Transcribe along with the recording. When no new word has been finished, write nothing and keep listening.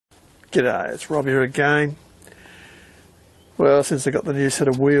G'day, it's Rob here again. Well, since I got the new set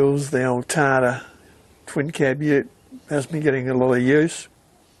of wheels, the old Tata twin cab ute has been getting a lot of use.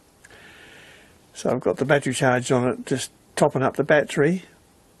 So I've got the battery charged on it, just topping up the battery,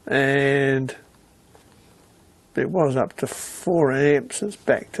 and it was up to 4 amps, it's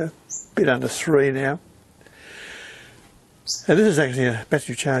back to a bit under 3 now. And this is actually a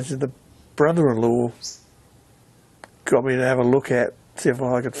battery charge that the brother-in-law got me to have a look at, see if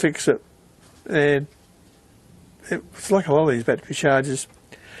I could fix it. And it's like a lot of these battery chargers,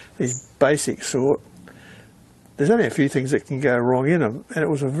 these basic sort, there's only a few things that can go wrong in them, and it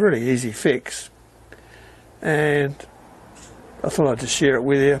was a really easy fix. And I thought I'd just share it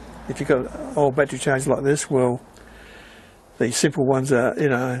with you. If you've got an old battery charger like this, well, these simple ones are, you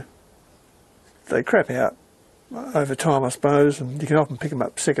know, they crap out over time, I suppose, and you can often pick them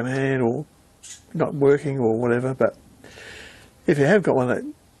up second hand or not working or whatever. But if you have got one that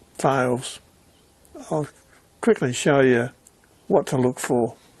fails, I'll quickly show you what to look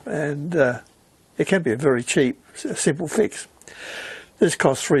for, and it can be a very cheap, simple fix. This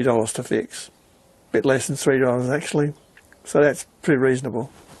costs $3 to fix, a bit less than $3 actually, so that's pretty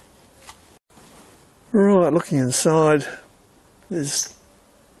reasonable. Right, looking inside, there's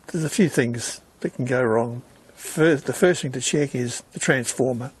a few things that can go wrong. The first thing to check is the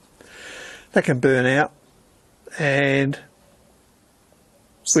transformer. That can burn out, and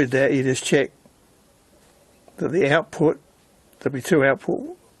with that you just check that the output, there'll be three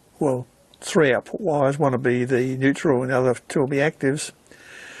output wires. One will be the neutral and the other two will be actives.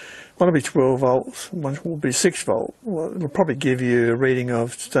 One will be 12 volts, one will be 6 volt. Well, it'll probably give you a reading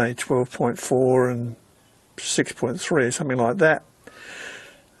of, say, 12.4 and 6.3, something like that.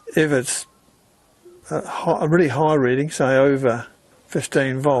 If it's a really high reading, say over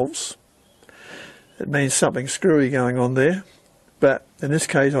 15 volts, it means something screwy going on there. But in this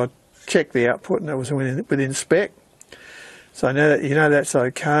case, I checked the output and it was within spec. So now that you know that's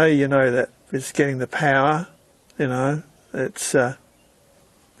okay, you know that it's getting the power, you know, it's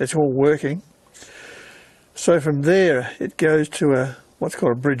all working. So from there, it goes to what's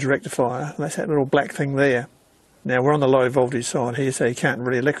called a bridge rectifier. And that's that little black thing there. Now we're on the low voltage side here, so you can't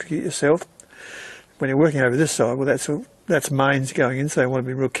really electrocute yourself. When you're working over this side, well, that's mains going in, so you want to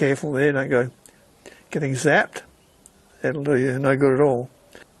be real careful there. Don't go getting zapped. That'll do you no good at all.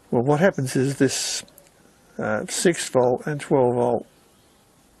 Well, what happens is this 6 volt and 12 volt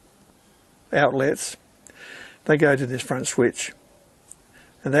outlets, they go to this front switch,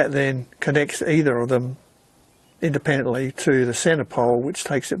 and that then connects either of them independently to the centre pole, which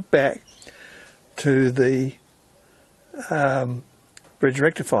takes it back to the bridge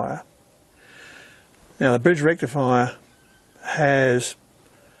rectifier. Now the bridge rectifier has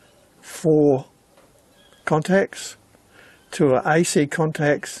 4 contacts, 2 are AC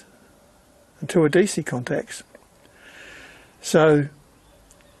contacts and 2 are DC contacts. So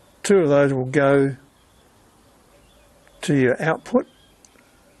 2 of those will go to your output,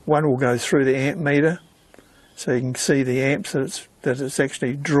 one will go through the amp meter, so you can see the amps that it's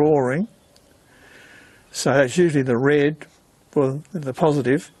actually drawing. So that's usually the red for the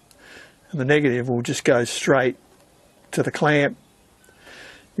positive, and the negative will just go straight to the clamp.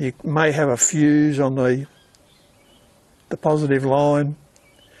 You may have a fuse on the positive line,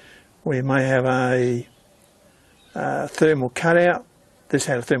 or you may have a thermal cutout. This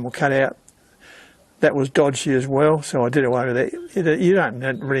had a thermal cutout. That was dodgy as well, so I did away with that. You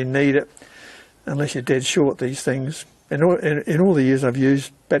don't really need it unless you're dead short these things. In all the years I've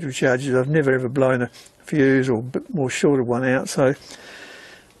used battery chargers, I've never ever blown a fuse or more shorted one out, so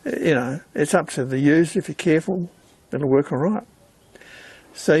you know, it's up to the user. If you're careful, it'll work all right.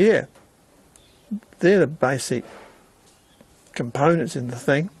 So yeah, they're the basic components in the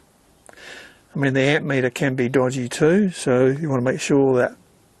thing. I mean, the amp meter can be dodgy too, so you want to make sure that,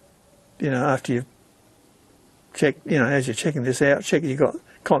 you know, after you've checked, you know, as you're checking this out, check you've got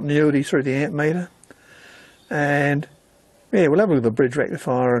continuity through the amp meter. And yeah, we'll have a look at the bridge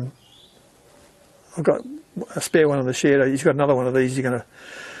rectifier, and I've got a spare one on the shed. You've got another one of these you're going to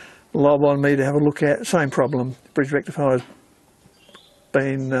lob on me to have a look at. Same problem, bridge rectifier's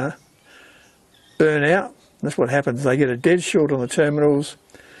been burnt out. That's what happens. They get a dead short on the terminals,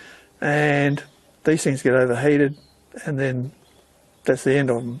 and these things get overheated, and then that's the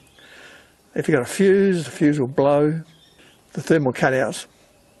end of them. If you've got a fuse, the fuse will blow. The thermal cutouts,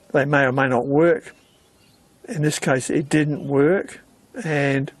 they may or may not work. In this case it didn't work,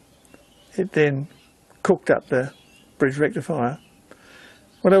 and it then cooked up the bridge rectifier.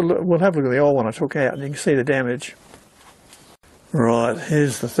 We'll have a look at the old one I took out, and you can see the damage. Right,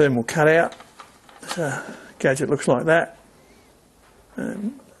 here's the thermal cutout. So gadget looks like that.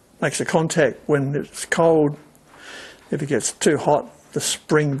 makes a contact when it's cold. If it gets too hot, the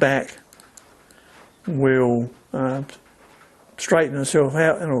spring back will straighten itself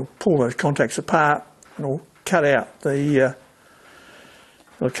out and it'll pull those contacts apart and it'll cut out the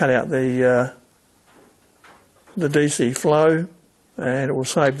DC flow, and it will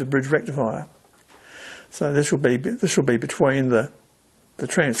save the bridge rectifier. So this will be between the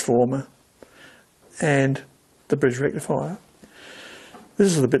transformer and the bridge rectifier.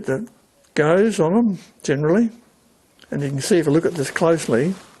 This is the bit that goes on them generally, and you can see if you look at this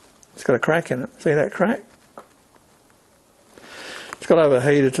closely, it's got a crack in it. See that crack? It's got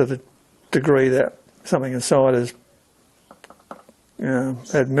overheated to the degree that something inside has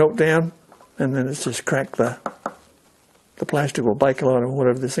had meltdown, and then it's just cracked the plastic or bakelite or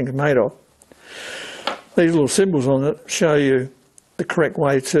whatever this thing is made of. These little symbols on it show you the correct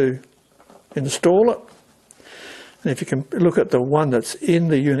way to install it. And if you can look at the one that's in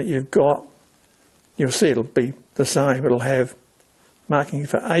the unit you've got, you'll see it'll be the same. It'll have marking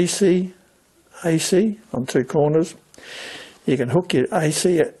for AC on two corners. You can hook your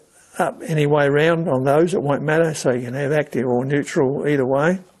AC up any way round on those, it won't matter, so you can have active or neutral either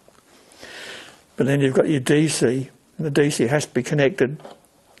way. But then you've got your DC, and the DC has to be connected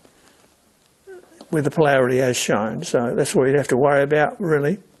with the polarity as shown, so that's what you'd have to worry about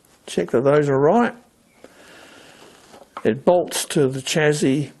really. Check that those are right. It bolts to the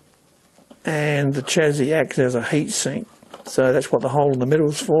chassis, and the chassis acts as a heat sink, so that's what the hole in the middle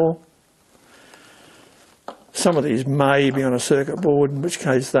is for. Some of these may be on a circuit board, in which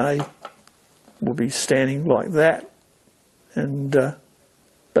case they will be standing like that, and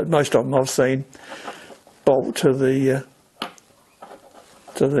but most of them I've seen bolt to the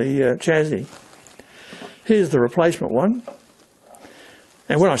chassis. Here's the replacement one,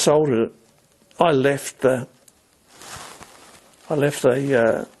 and when I soldered it, I left the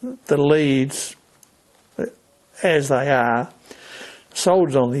leads as they are,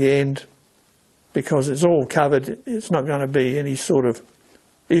 soldered on the end, because it's all covered. It's not going to be any sort of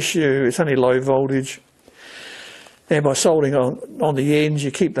issue. It's only low voltage, and by soldering on the ends,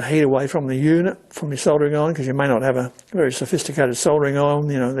 you keep the heat away from the unit from your soldering iron, because you may not have a very sophisticated soldering iron,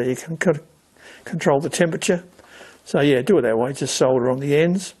 that you can control the temperature. So yeah, do it that way. Just solder on the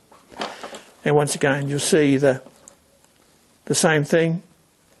ends, and once again you'll see the same thing.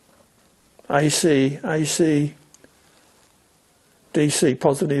 AC, DC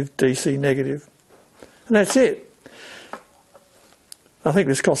positive, DC negative, and that's it. I think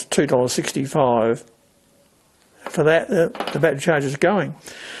this costs $2.65 for that. The battery charger is going.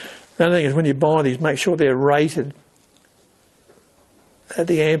 The other thing is, when you buy these, make sure they're rated at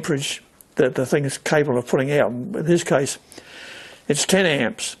the amperage that the thing is capable of putting out. In this case, it's 10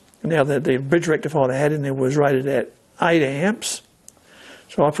 amps. Now, the bridge rectifier I had in there was rated at 8 amps,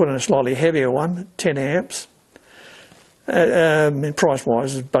 so I put in a slightly heavier one, 10 amps.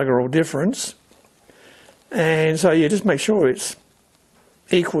 Price-wise, there's bugger all difference. And so you just make sure it's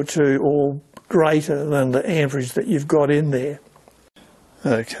equal to or greater than the amperage that you've got in there.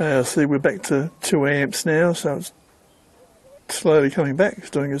 Okay, I see we're back to 2 amps now, so it's slowly coming back. It's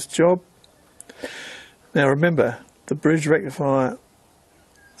doing its job. Now remember, the bridge rectifier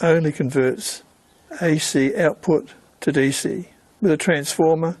only converts AC output to DC. With a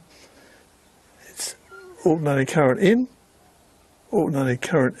transformer, it's alternating current in, alternating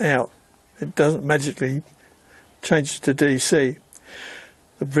current out. It doesn't magically change it to DC.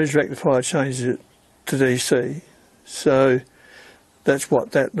 The bridge rectifier changes it to DC. So that's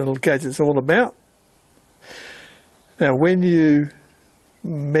what that little gadget's all about. Now when you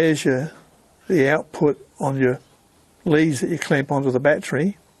measure the output on your leads that you clamp onto the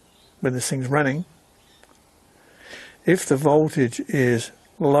battery when this thing's running, if the voltage is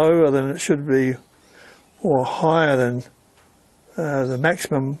lower than it should be or higher than the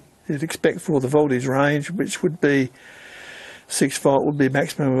maximum you'd expect for the voltage range, which would be 6 volt would be a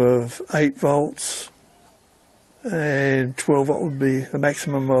maximum of 8 volts, and 12 volt would be a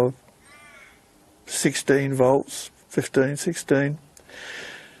maximum of 16 volts, 15, 16.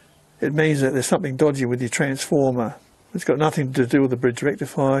 It means that there's something dodgy with your transformer. It's got nothing to do with the bridge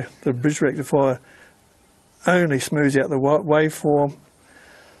rectifier. The bridge rectifier only smooths out the waveform.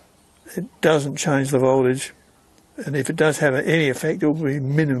 It doesn't change the voltage, and if it does have any effect, it will be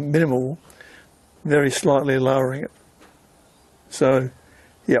minimal, very slightly lowering it. So,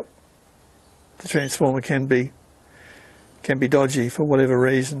 yep, the transformer can be dodgy for whatever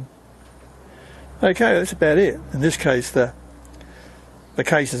reason. Okay, that's about it. In this case, the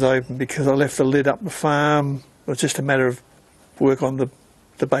case is open because I left the lid up the farm. It was just a matter of work on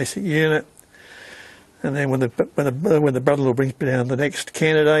the basic unit. And then when the brother-in-law brings down the next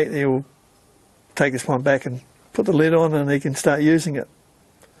candidate, he'll take this one back and put the lid on, and he can start using it.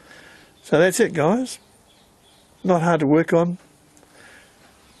 So that's it, guys. Not hard to work on.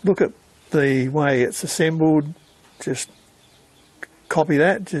 Look at the way it's assembled. Just copy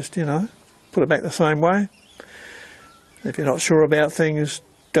that. Just, you know, put it back the same way. If you're not sure about things,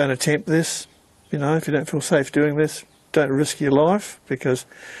 don't attempt this. You know, if you don't feel safe doing this, don't risk your life, because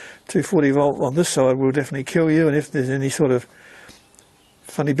 240 volt on this side will definitely kill you. And if there's any sort of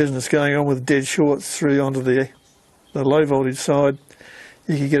funny business going on with dead shorts through onto the low voltage side,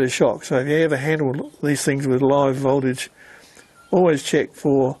 you can get a shock. So if you ever handle these things with live voltage, always check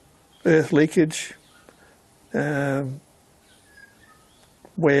for earth leakage, wear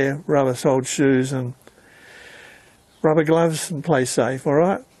rubber-soled shoes and rubber gloves, and play safe,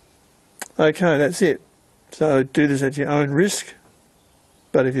 alright? Okay, that's it. So do this at your own risk,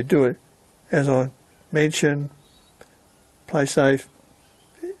 but if you do it, as I mentioned, play safe,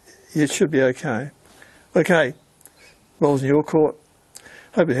 it should be okay. Okay, ball's in your court.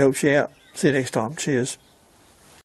 Hope it helps you out. See you next time. Cheers.